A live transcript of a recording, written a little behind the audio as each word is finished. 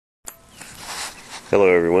Hello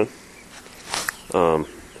everyone.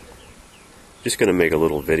 Just going to make a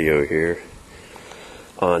little video here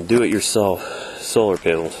on do-it-yourself solar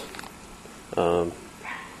panels.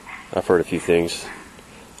 I've heard a few things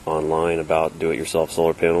online about do-it-yourself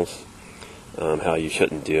solar panels, how you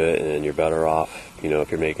shouldn't do it, and you're better off,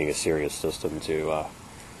 if you're making a serious system, to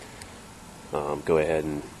go ahead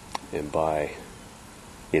and buy,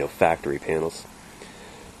 factory panels,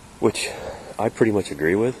 which I pretty much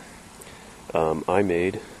agree with. I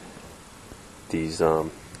made these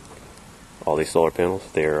all these solar panels.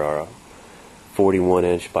 They are 41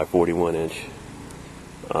 inch by 41 inch,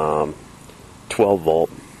 12 volt,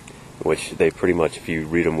 which they pretty much, if you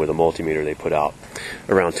read them with a multimeter, they put out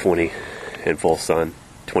around 20 in full sun,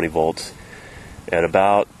 20 volts at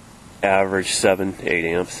about average 7-8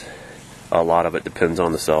 amps. A lot of it depends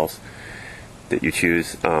on the cells that you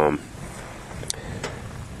choose.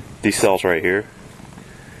 These cells right here,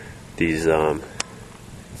 these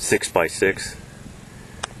 6x6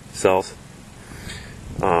 cells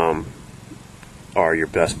are your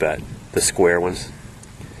best bet. The square ones,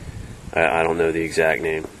 I don't know the exact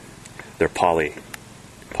name. They're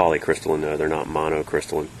polycrystalline though, they're not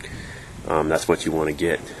monocrystalline. That's what you want to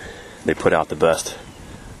get. They put out the best,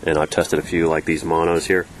 and I've tested a few like these monos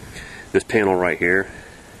here. This panel right here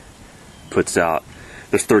puts out,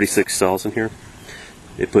 there's 36 cells in here.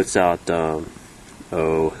 It puts out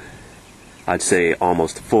I'd say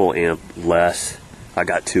almost a full amp less. I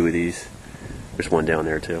got two of these. There's one down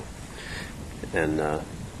there too. And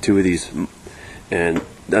two of these, and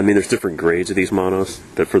I mean there's different grades of these monos,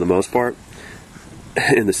 but for the most part,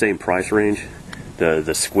 in the same price range,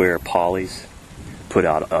 the square polys put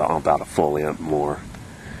out about a full amp more.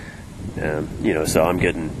 And so I'm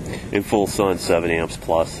getting in full sun 7 amps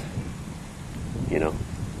plus,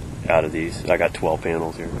 out of these. I got 12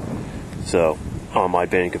 panels here. So on my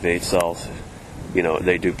bank of 8 cells,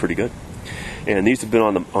 they do pretty good. And these have been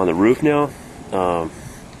on the roof now.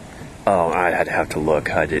 I'd have to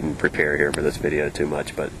look. I didn't prepare here for this video too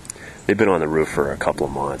much, but they've been on the roof for a couple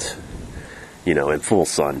of months, in full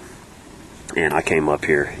sun. And I came up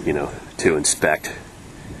here, to inspect,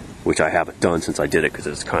 which I haven't done since I did it because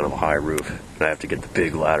it's kind of a high roof. And I have to get the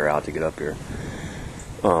big ladder out to get up here.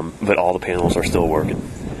 But all the panels are still working.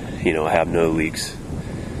 I have no leaks.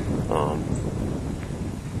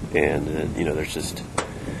 There's just,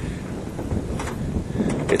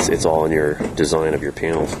 it's all in your design of your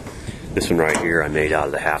panels. This one right here I made out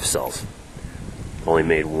of the half cells. Only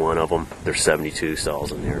made one of them. There's 72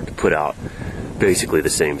 cells in there to put out basically the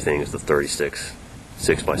same thing as the 36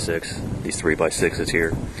 6x6. These 3x6s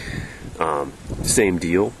here. Same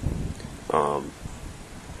deal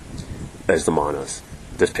as the monos.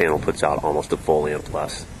 This panel puts out almost a full amp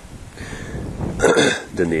less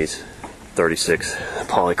than these 36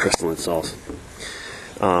 polycrystalline cells.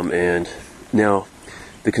 And now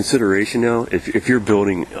the consideration now, if you're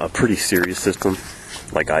building a pretty serious system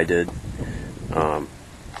like I did,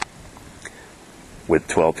 with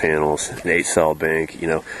 12 panels, an 8 cell bank,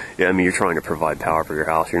 you're trying to provide power for your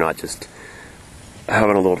house. You're not just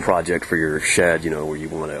having a little project for your shed, where you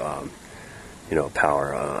want to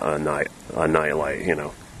power a night light,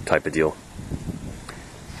 type of deal.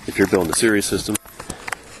 If you're building a serious system,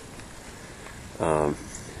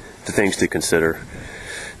 the things to consider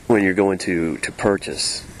when you're going to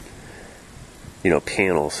purchase,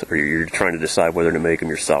 panels, or you're trying to decide whether to make them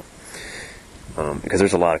yourself. Because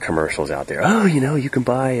there's a lot of commercials out there. Oh, you can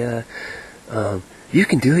buy, you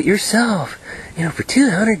can do it yourself, for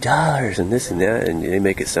 $200 and this and that, and they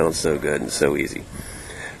make it sound so good and so easy.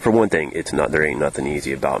 For one thing, there ain't nothing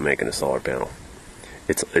easy about making a solar panel.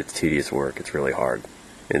 It's tedious work. It's really hard,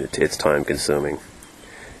 and it's time consuming.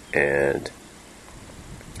 And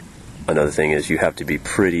another thing is you have to be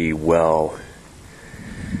pretty well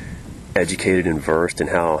educated and versed in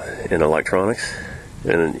electronics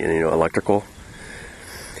and electrical,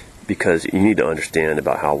 because you need to understand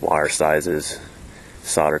about how wire sizes,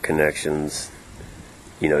 solder connections.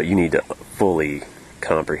 You need to fully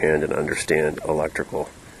comprehend and understand electrical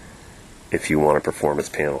if you want a performance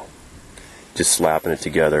panel. Just slapping it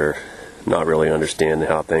together, not really understanding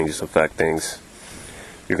how things affect things,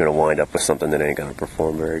 you're going to wind up with something that ain't going to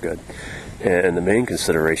perform very good. And the main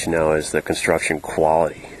consideration now is the construction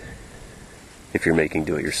quality if you're making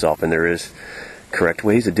do-it-yourself. And there is correct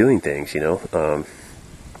ways of doing things, the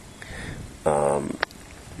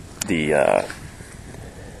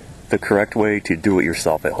correct way to do it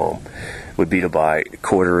yourself at home would be to buy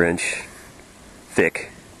 1/4 inch thick,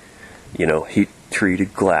 heat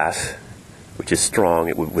treated glass, which is strong.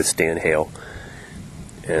 It would withstand hail,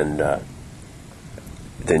 and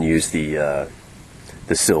then use the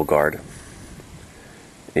sill guard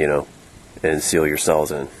you know, and seal your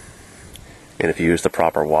cells in. And if you use the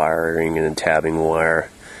proper wiring and tabbing wire,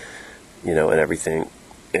 you know, and everything,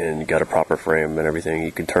 and you got a proper frame and everything,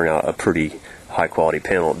 you can turn out a pretty high quality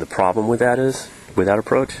panel. The problem with that is, with that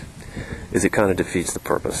approach, is it kind of defeats the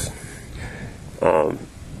purpose.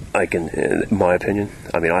 In my opinion,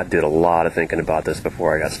 I mean, I did a lot of thinking about this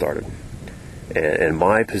before I got started. And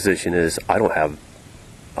my position is, I'm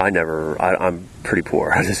pretty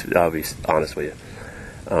poor. I'll be honest with you.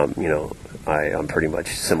 You know, I'm pretty much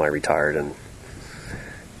semi-retired, and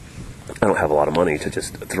I don't have a lot of money to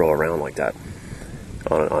just throw around like that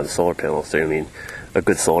on solar panels. So, I mean, a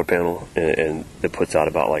good solar panel, and it puts out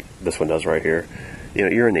about like this one does right here, you know,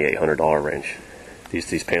 you're in the $800 range.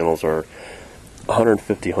 These panels are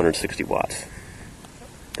 150, 160 watts.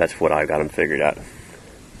 That's what I got them figured out.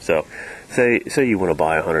 So, say you want to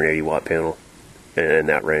buy a 180 watt panel in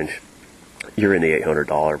that range, you're in the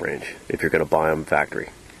 $800 range if you're going to buy them factory.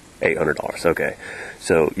 $800. Okay.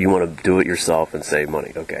 So you want to do it yourself and save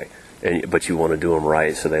money. Okay. But you want to do them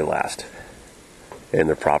right so they last and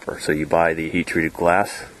they're proper. So you buy the heat treated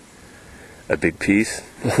glass, a big piece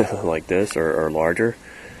like this or larger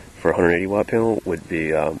for a 180 watt panel would be,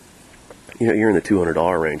 you know, you're in the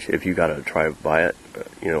 $200 range. If you got to try to buy it,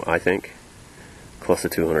 you know, I think close to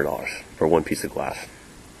 $200 for one piece of glass.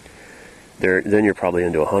 Then you're probably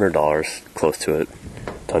into $100, close to it,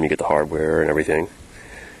 by the time you get the hardware and everything,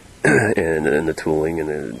 and the tooling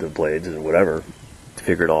and the blades and whatever, to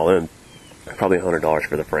figure it all in. Probably $100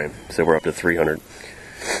 for the frame. So we're up to $300.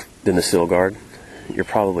 Then the sill guard, you're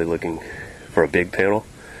probably looking for a big panel.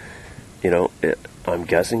 You know, I'm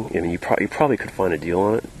guessing. I mean, you probably could find a deal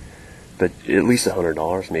on it, but at least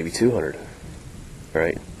 $100, maybe $200,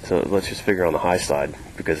 right? So let's just figure on the high side,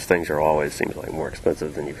 because things are always seems like more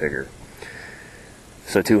expensive than you figure.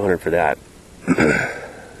 So $200 for that.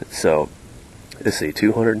 So let's see,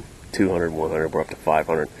 200, 100, we're up to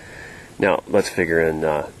 500. Now let's figure in,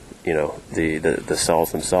 you know, the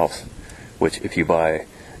cells themselves, which if you buy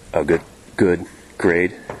a good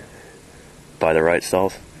grade, buy the right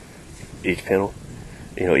cells, each panel,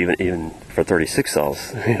 you know, even for 36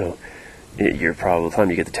 cells, you know, you're probably, by the time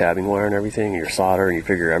you get the tabbing wire and everything, and your solder, and you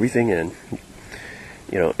figure everything in,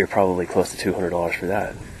 you know, you're probably close to $200 for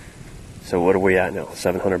that. So what are we at now?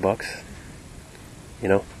 $700? You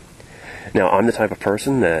know? Now, I'm the type of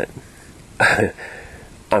person that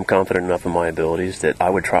I'm confident enough in my abilities that I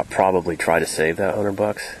would probably try to save that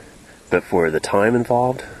 $100. But for the time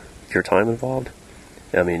involved, your time involved,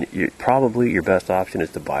 I mean, probably your best option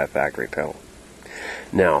is to buy a factory panel.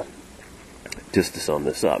 Now, just to sum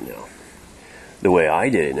this up now, the way I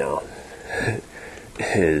did it now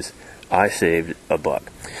is I saved $1.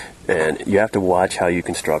 And you have to watch how you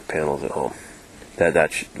construct panels at home.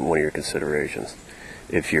 That's one of your considerations.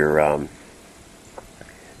 If you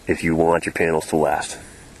want your panels to last,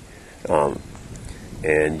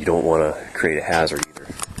 and you don't want to create a hazard either.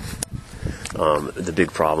 The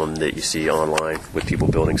big problem that you see online with people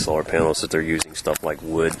building solar panels is that they're using stuff like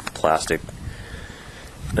wood, plastic,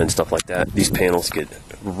 and stuff like that. These panels get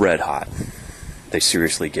red hot. They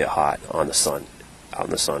seriously get hot on the sun, out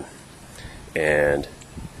in the sun, and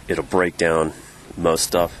it'll break down most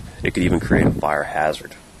stuff. It could even create a fire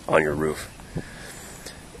hazard on your roof.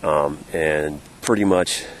 And pretty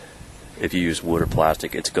much, if you use wood or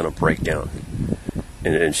plastic, it's going to break down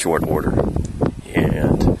in short order.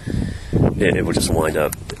 And it will just wind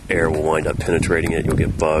up, air will wind up penetrating it. You'll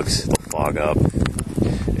get bugs, they'll fog up.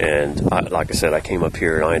 And like I said, I came up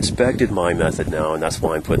here and I inspected my method now, and that's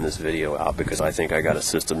why I'm putting this video out, because I think I got a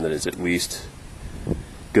system that is at least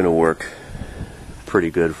going to work pretty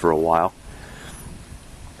good for a while.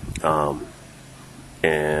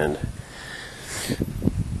 And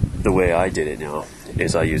the way I did it now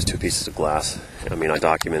is I used 2 pieces of glass. I mean, I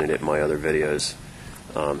documented it in my other videos,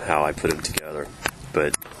 how I put them together.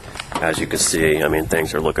 But as you can see, I mean,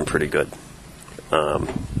 things are looking pretty good.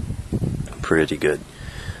 Pretty good.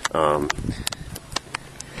 And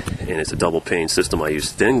it's a double pane system. I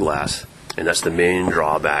use thin glass, and that's the main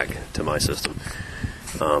drawback to my system.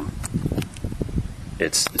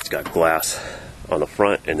 It's got glass on the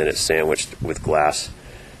front, and then it's sandwiched with glass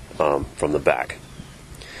from the back.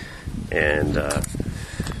 And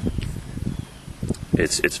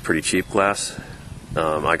it's pretty cheap glass.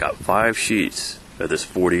 I got 5 sheets of this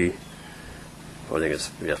 40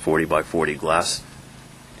 by 40 glass,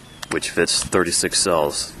 which fits 36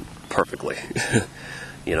 cells perfectly.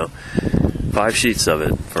 You know, 5 sheets of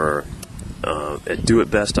it for at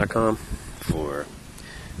doitbest.com for,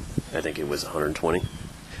 I think it was 120.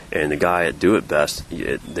 And the guy at Do It Best,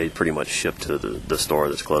 they pretty much ship to the store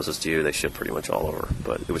that's closest to you. They ship pretty much all over,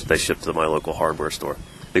 but they shipped to my local hardware store.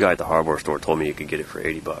 the guy at the hardware store told me you could get it for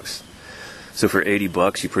 80 bucks. So for 80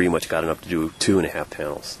 bucks, you pretty much got enough to do 2.5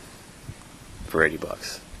 panels for 80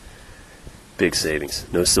 bucks. Big savings.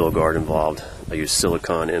 No Silicone involved. I use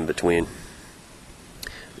Silicone in between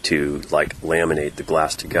to like laminate the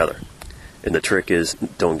glass together. And the trick is,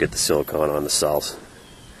 don't get the Silicone on the cells.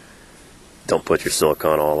 Don't put your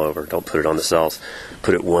Silicone all over. Don't put it on the cells.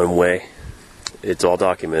 Put it one way. It's all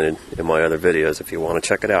documented in my other videos if you want to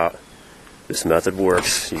check it out. This method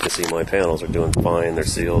works. You can see my panels are doing fine. They're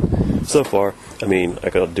sealed. So far, I mean, I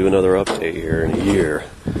could do another update here in a year,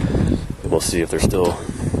 and we'll see if they're still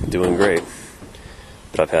doing great.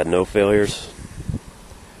 But I've had no failures.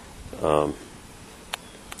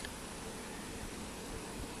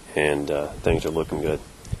 And things are looking good.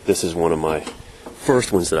 This is one of my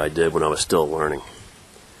first ones that I did when I was still learning,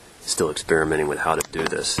 still experimenting with how to do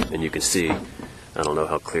this. And you can see, I don't know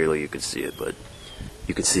how clearly you can see it, but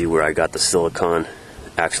you can see where I got the Silicone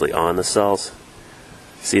actually on the cells.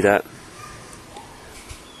 See that?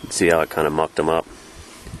 See how it kind of mucked them up?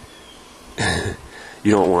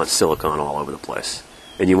 You don't want Silicone all over the place.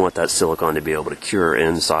 And you want that Silicone to be able to cure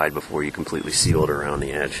inside before you completely seal it around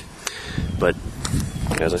the edge. But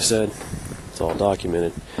as I said, it's all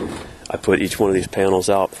documented. I put each one of these panels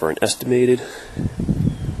out for an estimated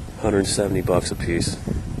 170 bucks a piece.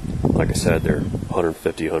 Like I said, they're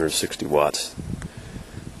 150, 160 watts.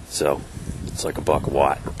 So it's like $1 a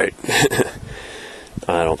watt, right?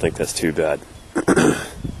 I don't think that's too bad.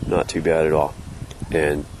 Not too bad at all.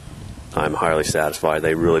 And I'm highly satisfied.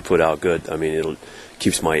 They really put out good. I mean, it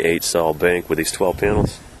keeps my 8-cell bank with these 12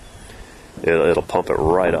 panels. It'll pump it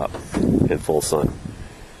right up in full sun.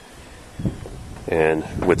 And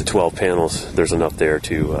with the 12 panels, there's enough there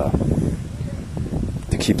to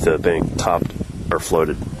keep the bank topped or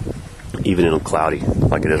floated, even in cloudy,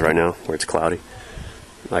 like it is right now, where it's cloudy.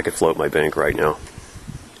 I could float my bank right now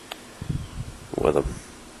with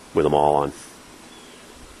them all on.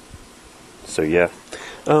 So yeah.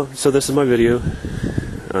 So this is my video.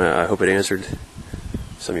 I hope it answered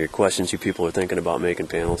some of your questions you people are thinking about making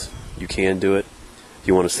panels. You can do it. If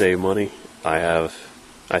you want to save money, I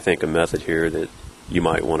think, a method here that you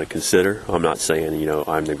might want to consider. I'm not saying,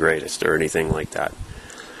 I'm the greatest or anything like that.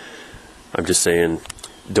 I'm just saying,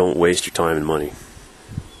 don't waste your time and money.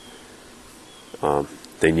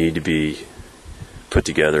 They need to be put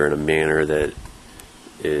together in a manner that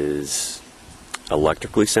is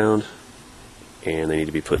electrically sound, and they need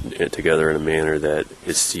to be put together in a manner that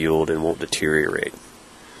is sealed and won't deteriorate.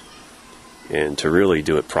 And to really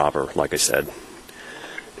do it proper, like I said,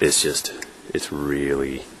 it's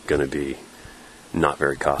really going to be not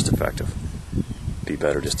very cost effective. Be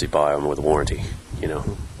better just to buy them with warranty,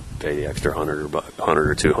 pay the extra 100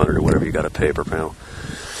 or 200 or whatever you got to pay per panel.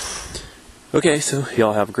 Okay, so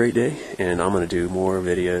y'all have a great day, and I'm going to do more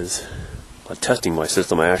videos testing my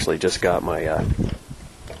system. I actually just got my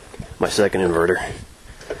my second inverter,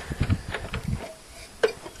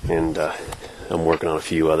 and I'm working on a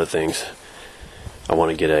few other things. I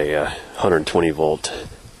want to get a 120 volt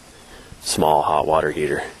small hot water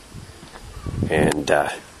heater, and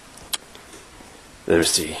there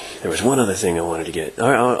was one other thing I wanted to get.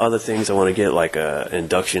 Other things I want to get, like a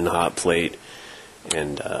induction hot plate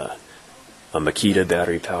and a Makita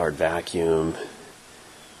battery powered vacuum,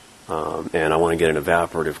 and I want to get an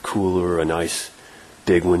evaporative cooler, a nice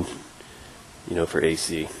big one, for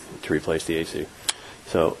AC, to replace the AC.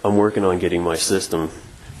 So I'm working on getting my system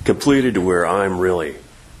completed to where I'm really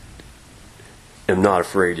am not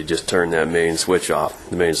afraid to just turn that main switch off,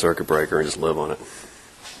 the main circuit breaker, and just live on it.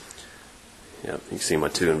 Yep, you can see my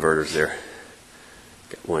 2 inverters there.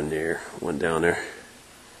 Got one there, one down there.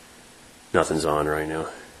 Nothing's on right now.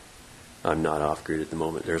 I'm not off grid at the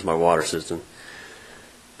moment. There's my water system.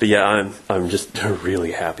 But yeah, I'm just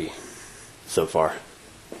really happy so far.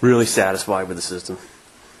 Really satisfied with the system.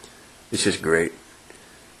 It's just great.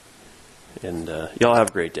 And y'all have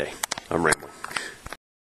a great day. I'm rambling.